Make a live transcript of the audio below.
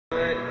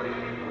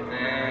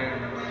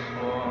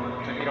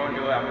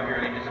don't do it, I'm gonna be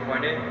really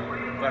disappointed.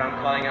 But I'm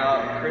calling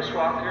out Chris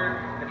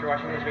Walker if you're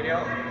watching this video,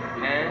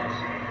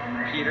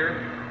 and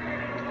Peter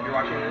if you're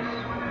watching this.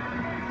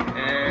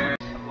 And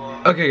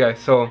okay guys,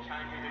 so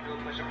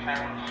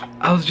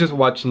I was just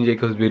watching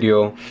Jacob's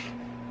video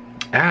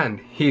and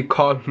he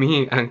called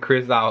me and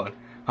Chris out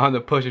on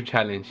the push-up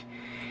challenge.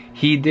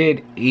 He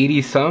did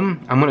 80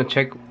 some. I'm gonna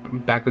check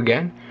back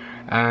again.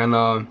 And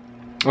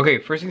okay,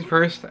 first things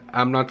first,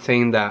 I'm not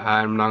saying that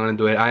I'm not gonna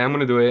do it. I am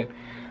gonna do it.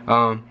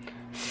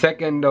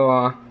 Second,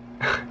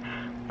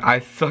 I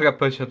suck at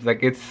push-ups.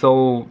 Like, it's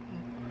so,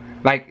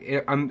 like,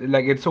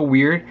 it's so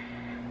weird.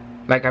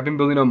 Like, I've been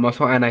building up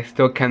muscle and I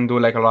still can't do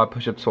like a lot of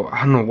push-ups. So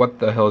I don't know what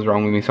the hell is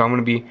wrong with me. So I'm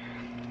gonna be,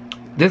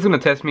 this is gonna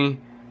test me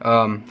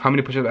how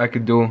many push-ups I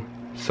could do.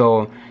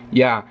 So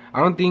yeah,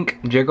 I don't think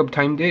Jacob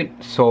timed it,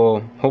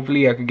 so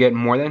hopefully I could get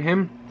more than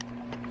him.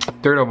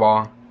 Third of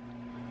all,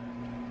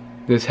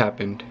 this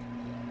happened.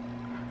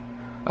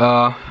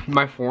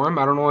 My forearm,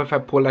 I don't know if I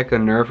pulled like a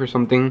nerve or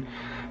something,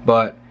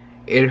 but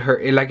it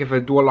hurt. Like if I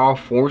do a lot of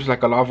force,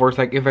 like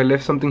if I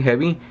lift something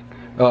heavy,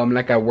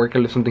 like at work I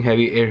lift something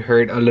heavy, it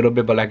hurt a little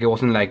bit, but like it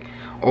wasn't like,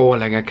 oh,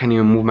 like I can't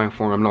even move my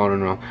forearm.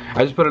 No.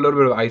 I just put a little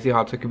bit of icy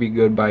hot so it could be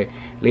good by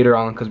later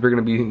on, because we're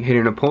gonna be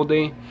hitting a pull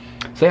day.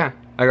 So yeah,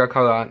 I got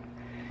called out.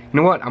 You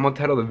know what? I'm gonna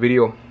title the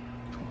video,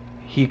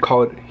 he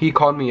called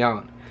me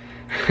out.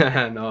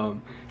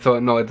 And so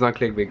no, it's not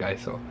clickbait, guys.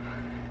 So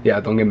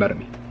yeah, don't get mad at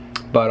me.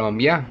 But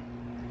yeah,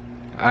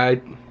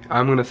 I'm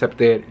gonna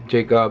accept it,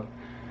 Jacob,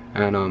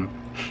 and I'm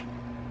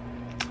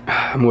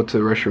going to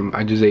the restroom.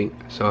 I just ate,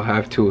 so I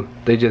have to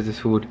digest this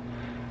food,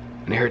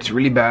 and it hurts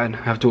really bad.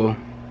 I have to.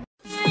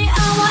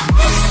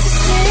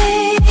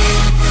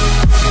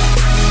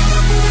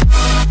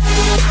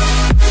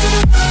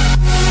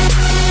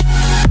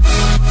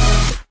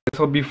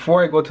 So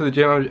before I go to the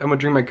gym, I'm gonna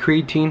drink my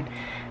creatine,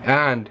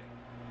 and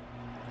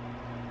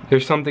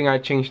there's something I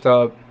changed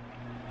up.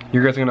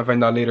 You guys are gonna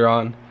find out later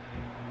on,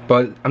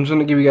 but I'm just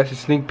gonna give you guys a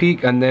sneak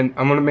peek, and then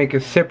I'm gonna make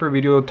a separate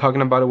video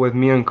talking about it with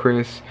me and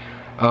Chris.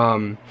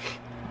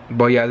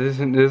 But yeah, this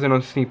isn't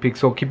a sneak peek,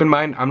 so keep in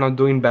mind I'm not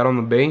doing Battle on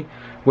the Bay,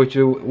 which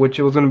it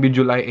was gonna be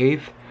July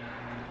 8th.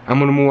 I'm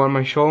gonna move on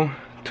my show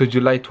to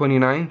July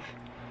 29th.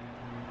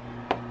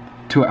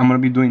 I'm gonna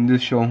be doing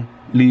this show,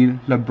 Lee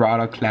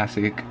Labrada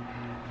Classic.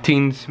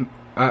 Teens,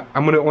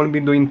 I'm gonna only be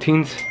doing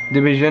teens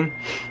division.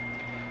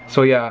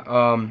 So yeah,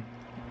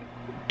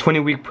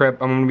 20-week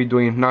prep I'm gonna be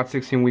doing, not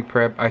 16-week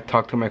prep. I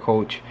talked to my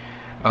coach.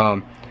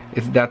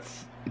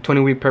 That's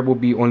 20-week prep will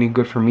be only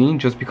good for me,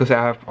 just because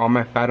I have all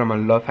my fat on my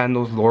love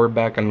handles, lower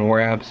back, and lower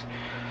abs.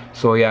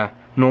 So yeah,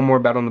 no more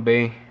Battle on the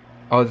Bay.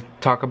 I'll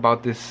talk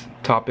about this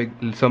topic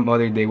some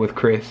other day with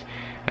Chris.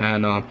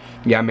 And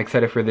yeah, I'm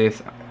excited for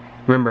this.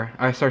 Remember,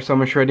 I start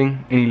summer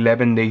shredding in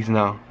 11 days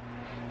now.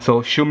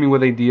 So shoot me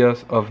with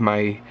ideas of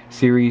my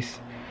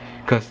series,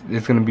 because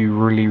it's gonna be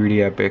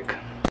really epic.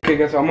 Okay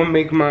guys, so I'm gonna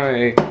make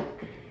my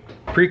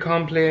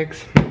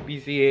pre-complex,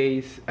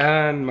 BCAAs,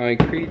 and my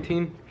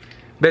creatine.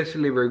 Best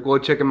Liver, go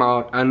check them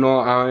out. I know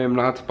I am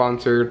not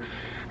sponsored.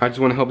 I just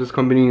want to help this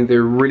company.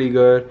 They're really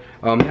good.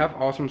 They have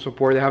awesome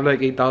support. They have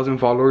like 8,000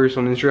 followers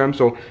on Instagram.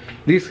 So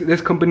this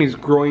company is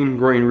growing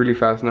really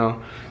fast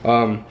now.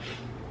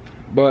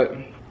 But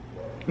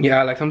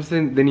yeah, like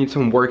sometimes they need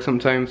some work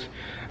sometimes.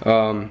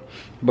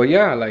 But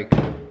yeah, like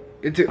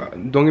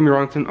don't get me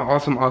wrong, it's an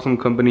awesome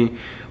company.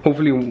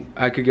 Hopefully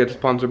I could get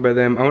sponsored by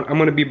them. I'm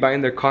gonna be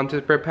buying their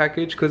contest prep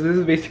package, because this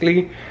is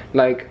basically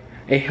like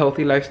a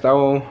healthy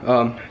lifestyle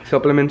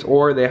supplements,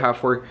 or they have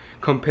for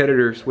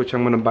competitors, which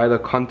I'm gonna buy the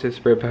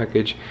contest prep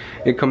package.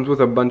 It comes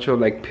with a bunch of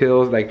like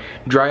pills, like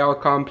dry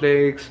out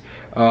complex,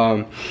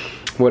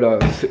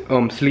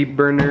 sleep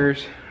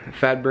burners,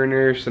 fat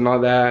burners, and all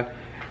that,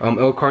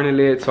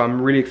 L-carnitine. So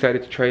I'm really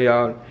excited to try it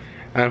out,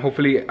 and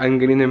hopefully I'm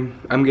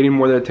getting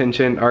more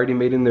attention. I already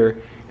made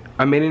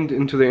I made it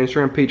into their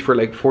Instagram page for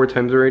like 4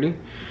 times already.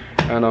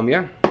 And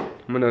yeah,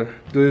 I'm gonna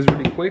do this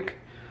really quick.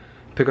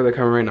 Pick up the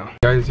camera right now.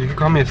 Guys, you can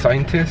call me a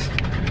scientist.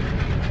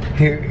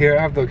 Here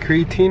I have the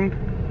creatine,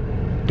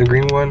 the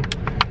green one,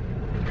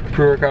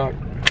 pre-workout,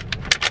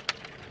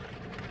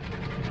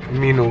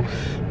 aminos.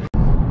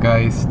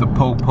 Guys, the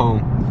po-po.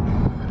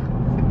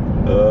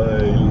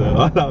 Ay,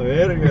 la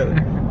verga.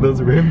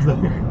 Those rims though.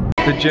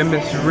 The gym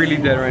is really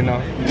dead right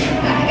now.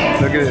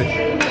 Look at this.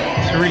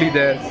 It's really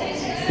dead.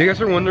 You guys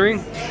are wondering,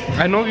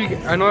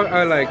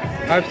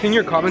 I've seen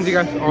your comments. You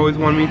guys always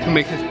want me to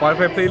make a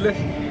Spotify playlist.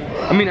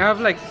 I mean, I have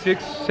like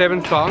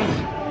 6-7 songs,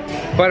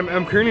 but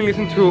I'm currently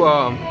listening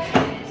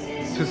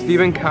to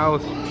Stephen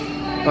Cow's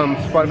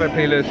Spotify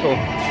playlist. So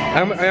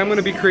I am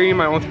gonna be creating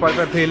my own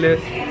Spotify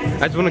playlist.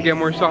 I just want to get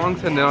more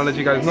songs, and then I'll let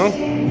you guys know.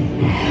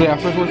 So yeah,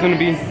 first one's gonna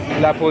be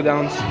lat pull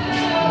downs,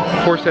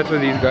 4 sets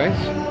with these guys.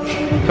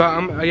 So I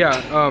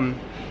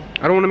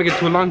don't want to make it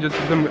too long, just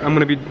because I'm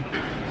gonna be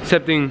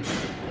accepting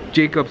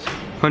Jacob's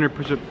 100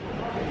 push-up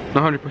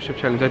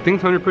challenge. I think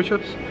it's 100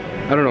 push-ups.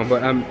 I don't know,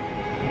 but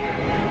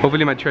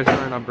hopefully my chest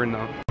are not burned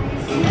out.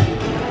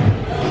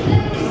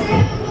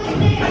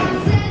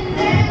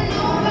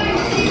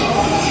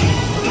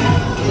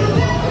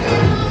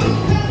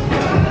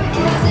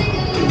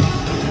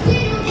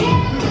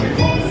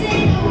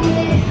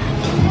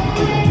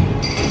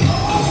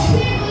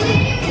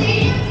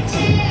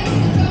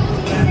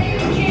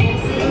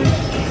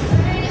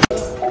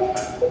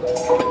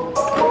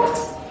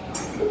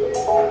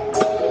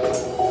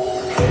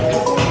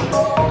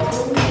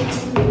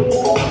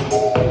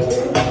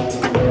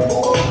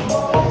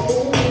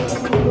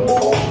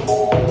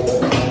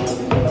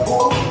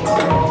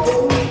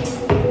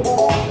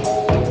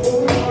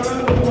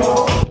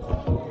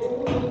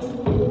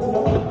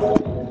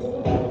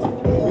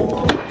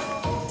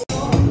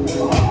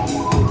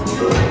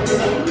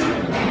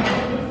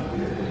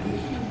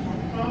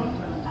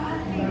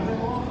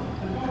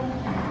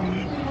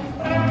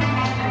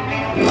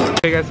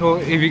 Hey guys, so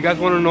if you guys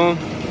want to know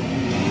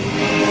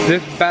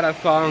this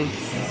badass song,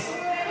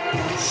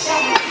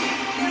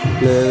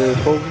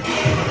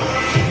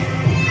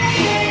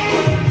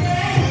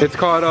 it's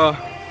called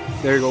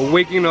there you go,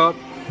 Waking Up.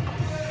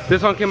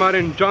 This song came out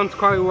in John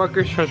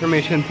Skywalker's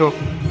Transformation, so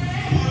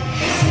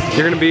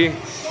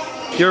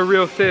you're a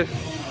real sis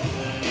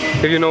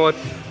if you know if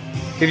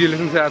you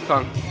listen to that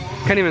song.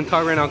 Can't even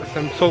talk right now because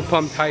I'm so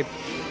pumped, hyped.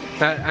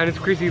 And it's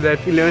crazy that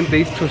it's 11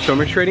 days to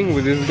summer trading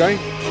with this guy.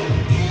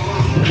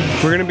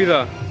 We're gonna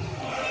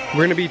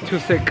be two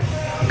sick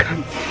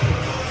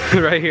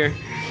cunts right here.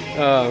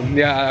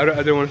 Yeah,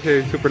 I don't want to say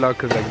it super loud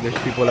because like there's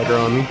people like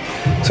around me.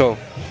 So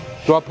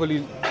draw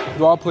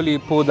pulley,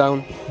 pull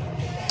down,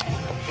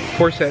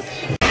 4 sets.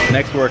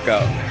 Next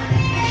workout: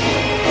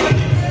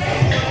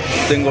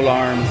 single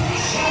arm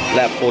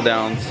lat pull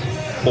downs,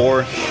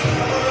 4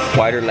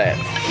 wider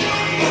lats.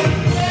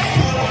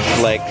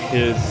 Like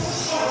his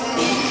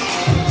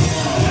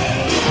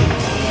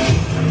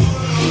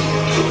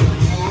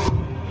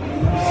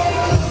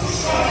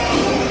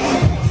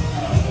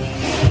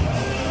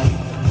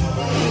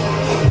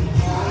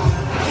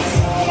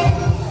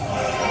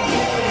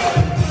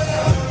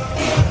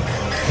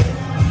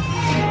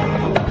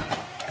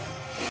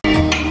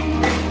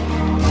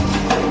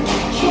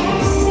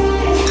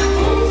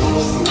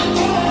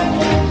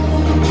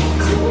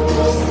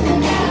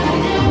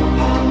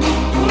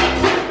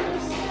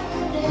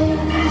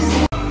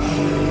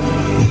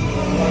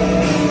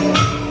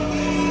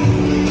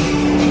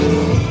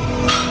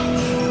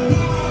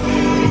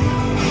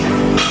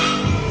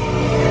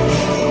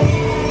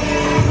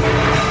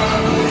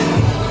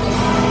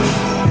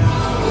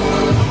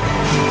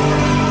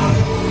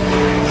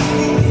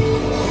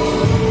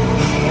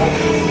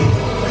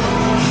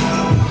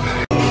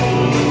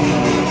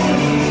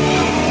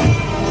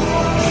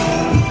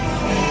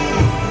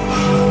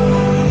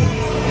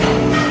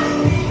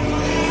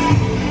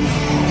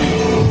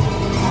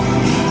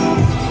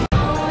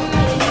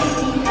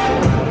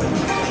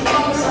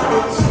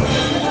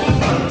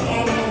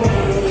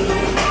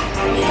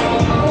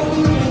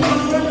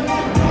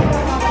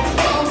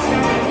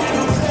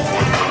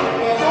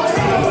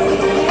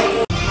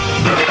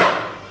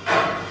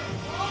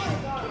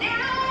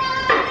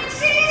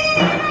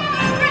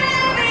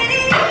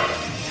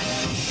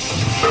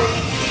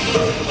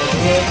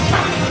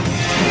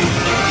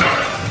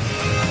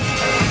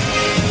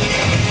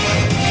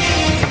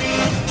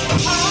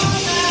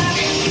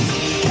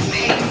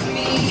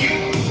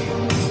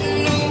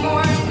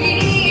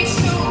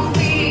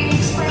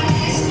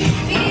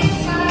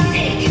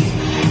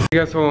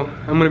Yeah, so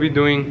I'm gonna be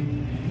doing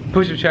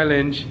push-up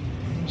challenge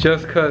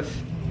just cause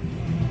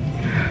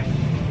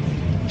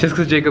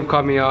Jacob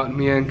called me out,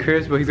 me and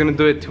Chris, but he's gonna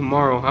do it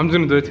tomorrow. I'm just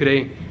gonna do it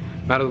today,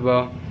 might as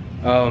well.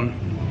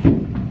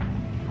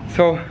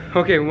 So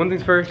okay, one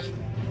thing's first,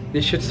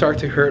 this should start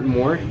to hurt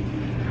more,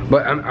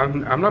 but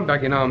I'm not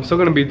backing out. I'm still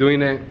gonna be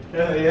doing it.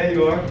 Yeah,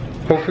 you are.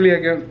 Hopefully I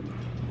get,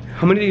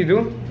 how many do you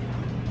do?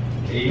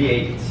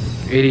 88.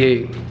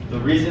 88. The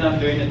reason I'm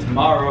doing it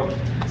tomorrow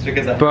is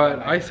because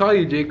I saw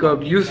you,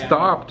 Jacob. You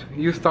stopped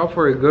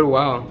for a good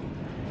while.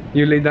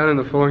 You laid down on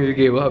the floor, you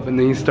gave up, and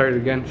then you started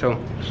again. So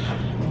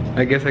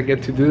I guess I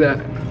get to do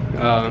that.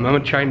 I'm gonna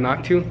try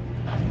not to,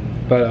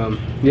 but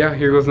yeah,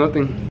 here goes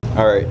nothing.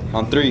 All right,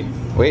 on 3.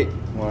 Wait.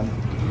 1,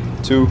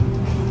 2,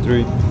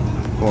 3,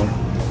 4,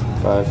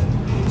 5,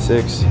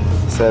 6,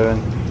 7,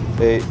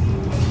 8,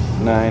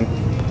 9,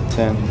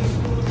 10,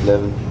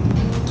 11,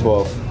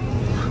 12,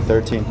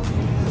 13,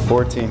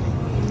 14,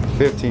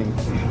 15,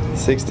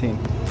 16,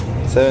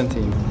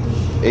 17,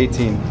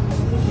 18,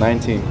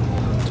 19,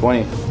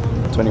 20,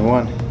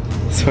 21,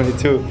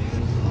 22,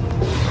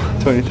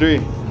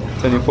 23,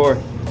 24,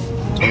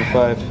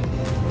 25,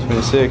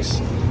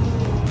 26,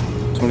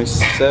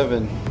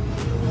 27,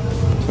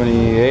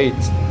 28,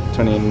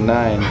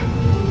 29.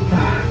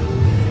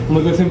 I'm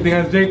gonna do the same thing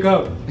as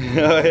Jacob.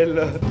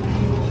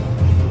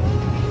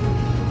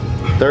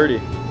 30,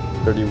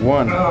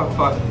 31. Oh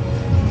fuck.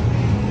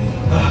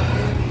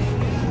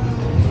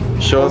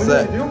 Show us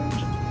that.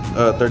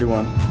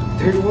 31.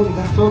 31,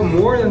 that felt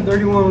more than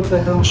 31, what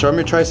the hell? Show me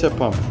your tricep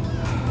pump.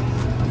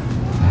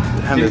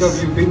 Damn, Jacob,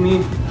 this- you beat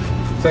me.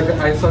 So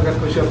I suck at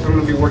push-ups, so I'm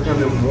gonna be working on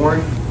them more.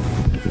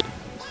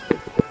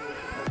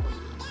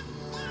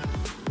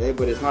 Hey,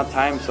 but it's not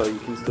time, so you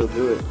can still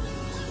do it.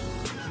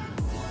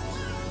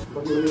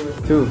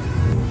 2,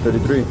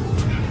 33,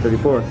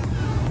 34,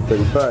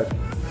 35,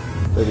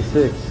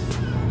 36,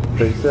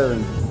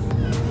 37,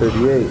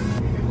 38,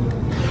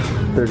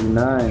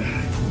 39,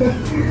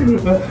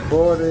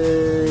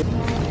 40.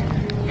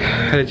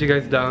 I let you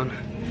guys down.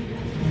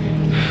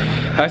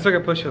 I suck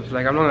at push-ups,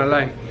 like I'm not gonna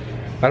lie.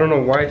 I don't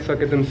know why I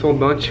suck at them so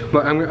much,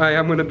 but I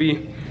am gonna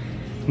be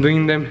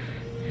doing them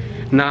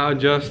now. I'm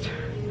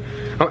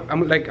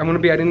gonna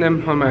be adding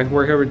them on my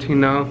workout routine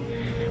now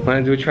when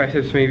I do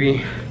triceps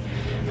maybe.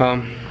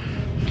 So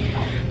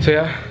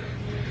yeah,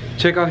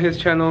 check out his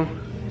channel.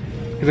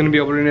 He's gonna be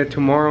uploading it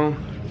tomorrow.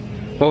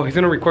 Well, he's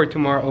gonna record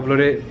tomorrow, upload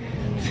it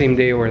same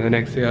day or the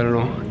next day, I don't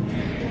know.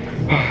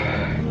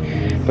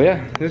 But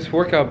yeah, this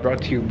workout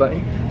brought to you by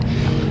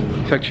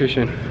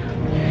Facturation.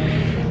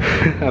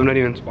 I'm not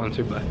even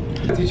sponsored, but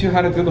I'll teach you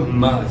how to do the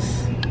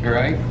mus,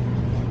 alright?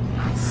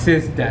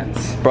 Sis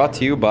dance. Brought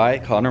to you by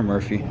Connor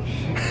Murphy.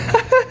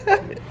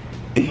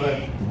 This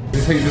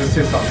is how you do the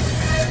sis song.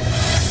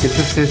 Get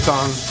the sis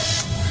song.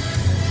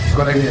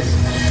 Go like this.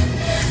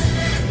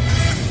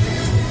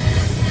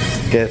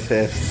 ¿Qué es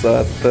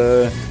eso?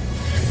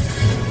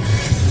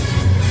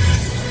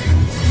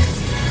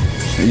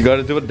 You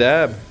gotta do a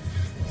dab.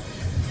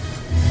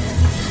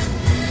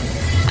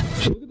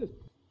 Look at this.